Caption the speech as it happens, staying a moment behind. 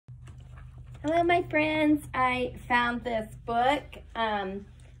Hello, my friends. I found this book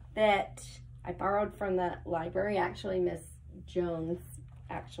that I borrowed from the library. Actually, Miss Jones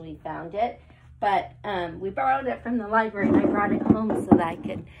actually found it. But we borrowed it from the library, and I brought it home so that I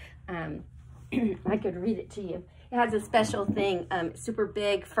could I could read it to you. It has a special thing, super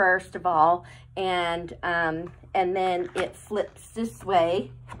big first of all, and then it flips this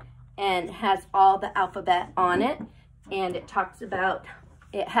way and has all the alphabet on it, and it talks about,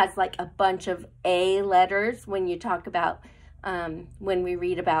 it has like a bunch of A letters when you talk about, when we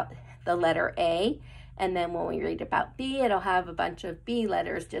read about the letter A, and then when we read about B, it'll have a bunch of B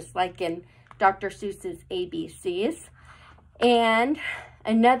letters, just like in Dr. Seuss's ABCs. And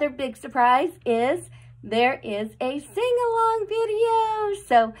another big surprise is there is a sing-along video.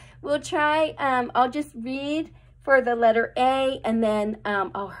 So we'll try, I'll just read for the letter A, and then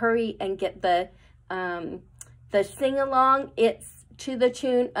I'll hurry and get the sing-along. It's to the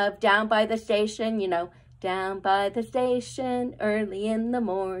tune of Down by the Station, you know, down by the station early in the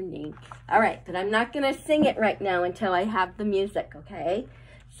morning. All right, but I'm not gonna sing it right now until I have the music, okay?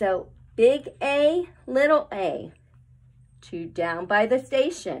 So big A, little a, to Down by the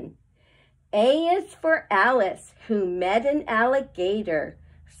Station. A is for Alice, who met an alligator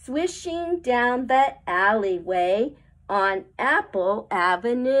swishing down the alleyway on Apple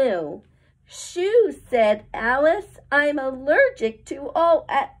Avenue. Shoo, said Alice, I'm allergic to all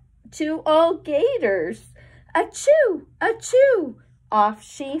gators. Achoo, achoo, off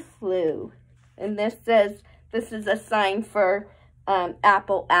she flew. And this says, this is a sign for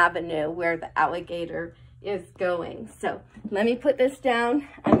Apple Avenue, where the alligator is going. So let me put this down.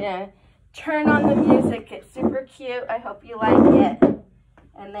 I'm gonna turn on the music. It's super cute. I hope you like it.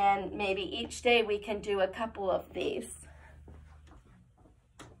 And then maybe each day we can do a couple of these.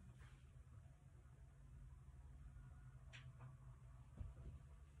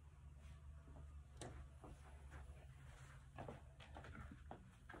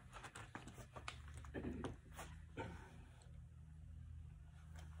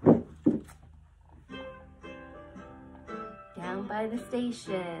 Down by the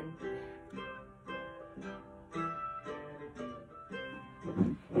station.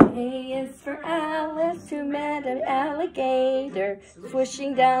 A is for Alice, who met an alligator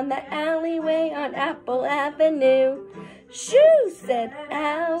swishing down the alleyway on Apple Avenue. Shoo, said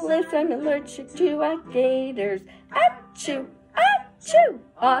Alice, I'm allergic to alligators. Achoo, achoo,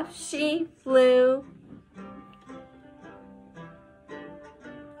 off she flew.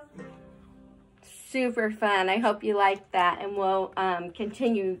 Super fun. I hope you like that, and we'll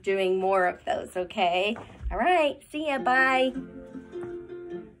continue doing more of those, okay? All right, see ya, bye.